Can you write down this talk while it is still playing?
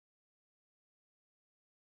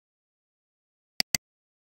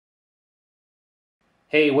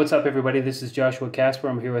Hey, what's up everybody? This is Joshua Casper.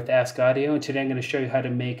 I'm here with Ask.Audio, and today I'm going to show you how to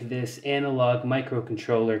make this analog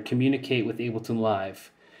microcontroller communicate with Ableton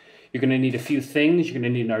Live. You're going to need a few things. You're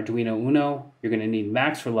going to need an Arduino Uno, you're going to need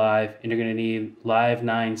Max for Live, and you're going to need Live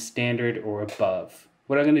 9 standard or above.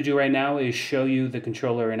 What I'm going to do right now is show you the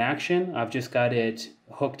controller in action. I've just got it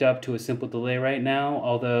hooked up to a simple delay right now,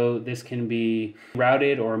 although this can be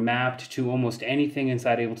routed or mapped to almost anything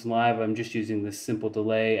inside Ableton Live. I'm just using this simple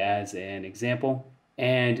delay as an example.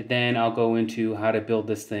 And then I'll go into how to build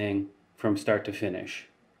this thing from start to finish.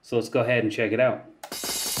 So let's go ahead and check it out.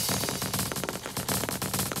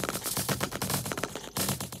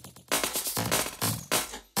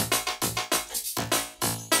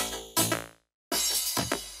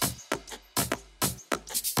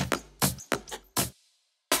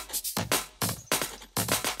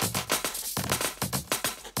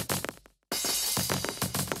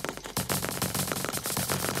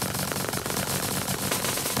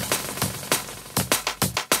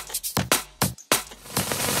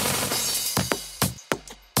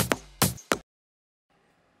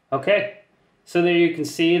 Okay, so there you can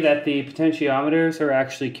see that the potentiometers are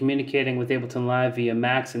actually communicating with Ableton Live via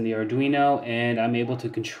Max and the Arduino, and I'm able to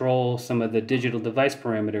control some of the digital device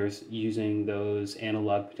parameters using those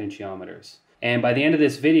analog potentiometers. And by the end of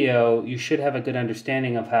this video, you should have a good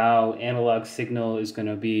understanding of how analog signal is going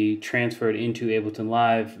to be transferred into Ableton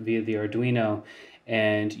Live via the Arduino.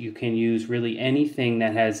 And you can use really anything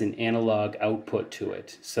that has an analog output to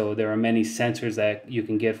it. So there are many sensors that you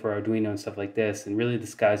can get for Arduino and stuff like this, and really the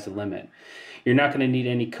sky's the limit. You're not going to need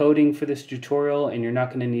any coding for this tutorial, and you're not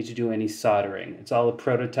going to need to do any soldering. It's all a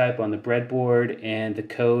prototype on the breadboard, and the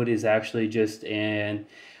code is actually just an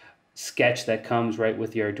sketch that comes right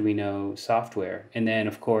with the Arduino software. And then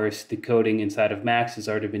of course the coding inside of Max has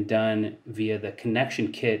already been done via the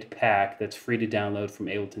connection kit pack that's free to download from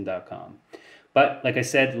ableton.com. But like I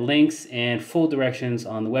said, links and full directions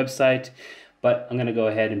on the website. But I'm going to go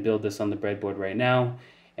ahead and build this on the breadboard right now,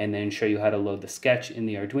 and then show you how to load the sketch in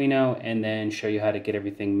the Arduino, and then show you how to get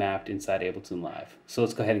everything mapped inside Ableton Live. So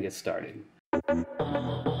let's go ahead and get started.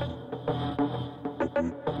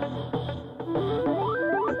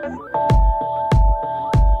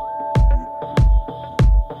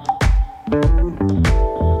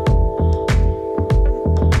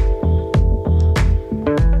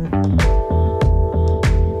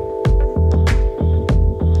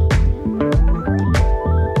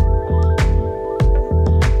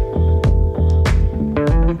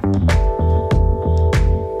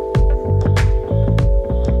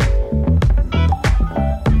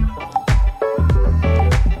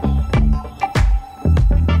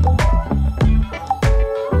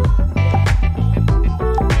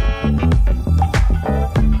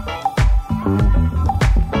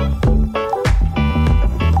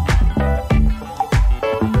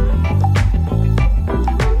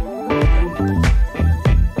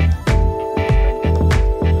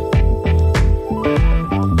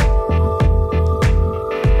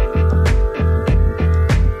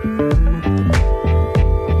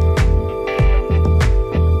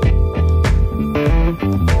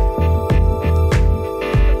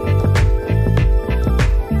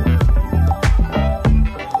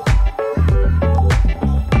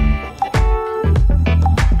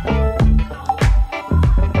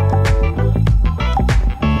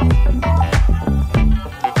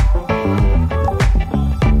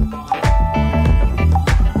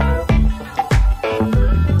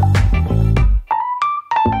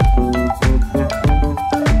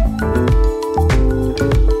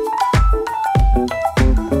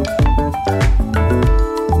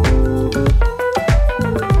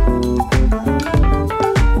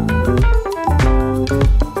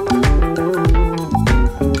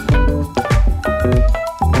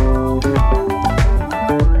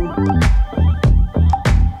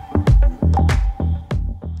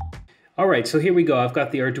 Alright, so here we go. I've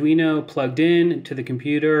got the Arduino plugged in to the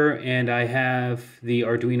computer, and I have the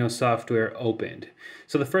Arduino software opened.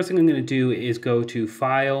 So the first thing I'm going to do is go to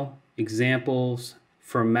File, Examples,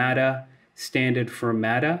 Formata, Standard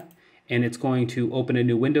Formata, and it's going to open a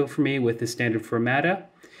new window for me with the standard Formata.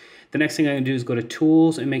 The next thing I'm going to do is go to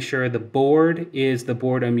Tools and make sure the board is the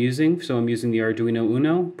board I'm using. So I'm using the Arduino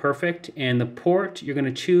Uno, perfect. And the port, you're going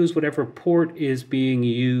to choose whatever port is being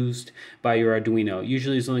used by your Arduino.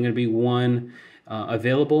 Usually there's only going to be one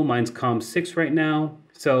available. Mine's COM6 right now.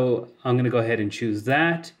 So I'm going to go ahead and choose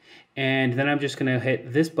that. And then I'm just going to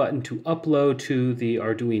hit this button to upload to the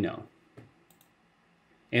Arduino.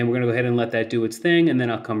 And we're going to go ahead and let that do its thing, and then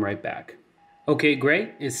I'll come right back. Okay,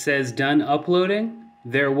 great. It says done uploading.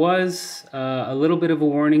 There was a little bit of a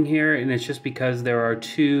warning here, and it's just because there are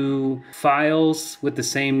two files with the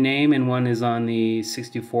same name, and one is on the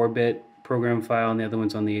 64-bit program file and the other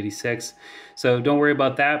one's on the 86. So don't worry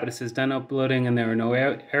about that, but it says done uploading and there are no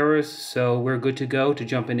errors, so we're good to go to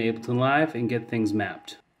jump into Ableton Live and get things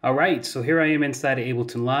mapped. All right, so here I am inside of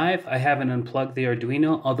Ableton Live. I haven't unplugged the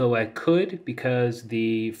Arduino, although I could, because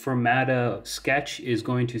the Fermata sketch is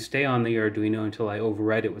going to stay on the Arduino until I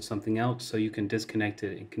override it with something else, so you can disconnect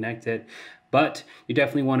it and connect it. But you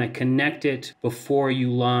definitely want to connect it before you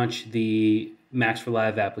launch the Max for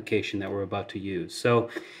Live application that we're about to use. So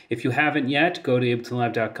if you haven't yet, go to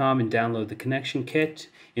abletonlive.com and download the connection kit,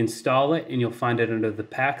 install it, and you'll find it under the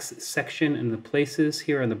packs section in the places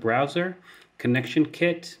here in the browser. Connection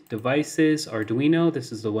kit, devices, Arduino,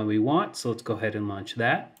 this is the one we want, so let's go ahead and launch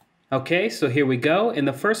that. Okay, so here we go, and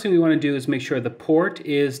the first thing we want to do is make sure the port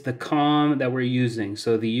is the COM that we're using,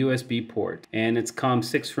 so the USB port, and it's COM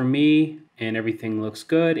 6 for me, and everything looks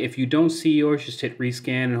good. If you don't see yours, just hit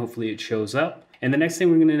rescan and hopefully it shows up. And the next thing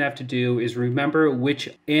we're going to have to do is remember which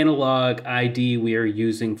analog ID we are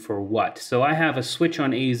using for what. So I have a switch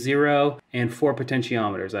on A0 and 4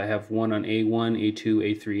 potentiometers. I have one on A1, A2,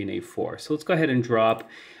 A3, and A4. So let's go ahead and drop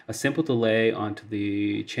a simple delay onto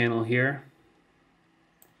the channel here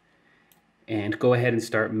and go ahead and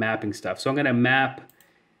start mapping stuff. So I'm going to map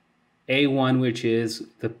A1, which is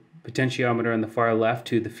the potentiometer on the far left,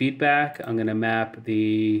 to the feedback. I'm going to map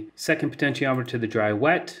the second potentiometer to the dry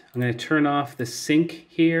wet. I'm going to turn off the sync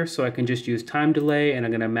here so I can just use time delay, and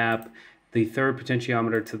I'm going to map the third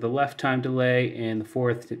potentiometer to the left time delay and the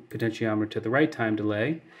fourth potentiometer to the right time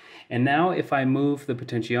delay. And now if I move the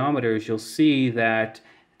potentiometers, you'll see that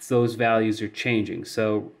those values are changing.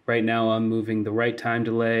 So right now I'm moving the right time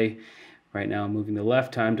delay, right now I'm moving the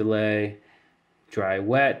left time delay, dry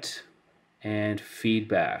wet, and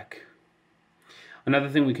feedback. Another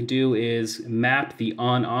thing we can do is map the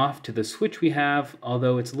on-off to the switch we have,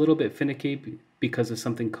 although it's a little bit finicky because of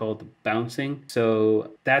something called bouncing. So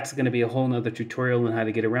that's going to be a whole nother tutorial on how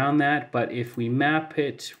to get around that. But if we map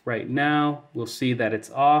it right now, we'll see that it's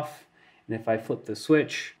off. And if I flip the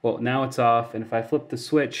switch, well, now it's off. And if I flip the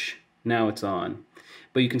switch, now it's on.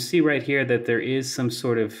 But you can see right here that there is some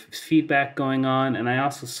sort of feedback going on, and I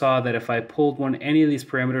also saw that if I pulled any of these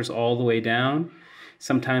parameters all the way down,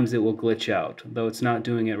 sometimes it will glitch out, though it's not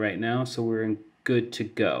doing it right now, so we're good to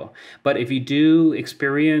go. But if you do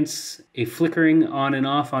experience a flickering on and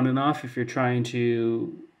off, if you're trying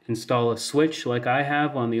to install a switch like I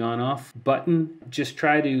have on the on-off button, just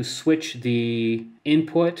try to switch the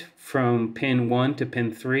input from pin 1 to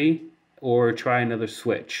pin 3, or try another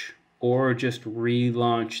switch, or just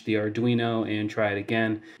relaunch the Arduino and try it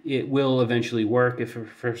again. It will eventually work if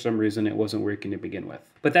for some reason it wasn't working to begin with.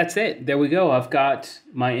 But that's it. There we go. I've got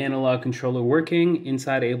my analog controller working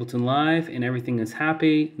inside Ableton Live, and everything is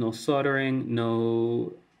happy. No soldering,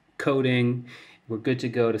 no coding. We're good to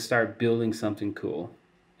go to start building something cool.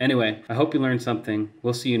 Anyway, I hope you learned something.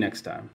 We'll see you next time.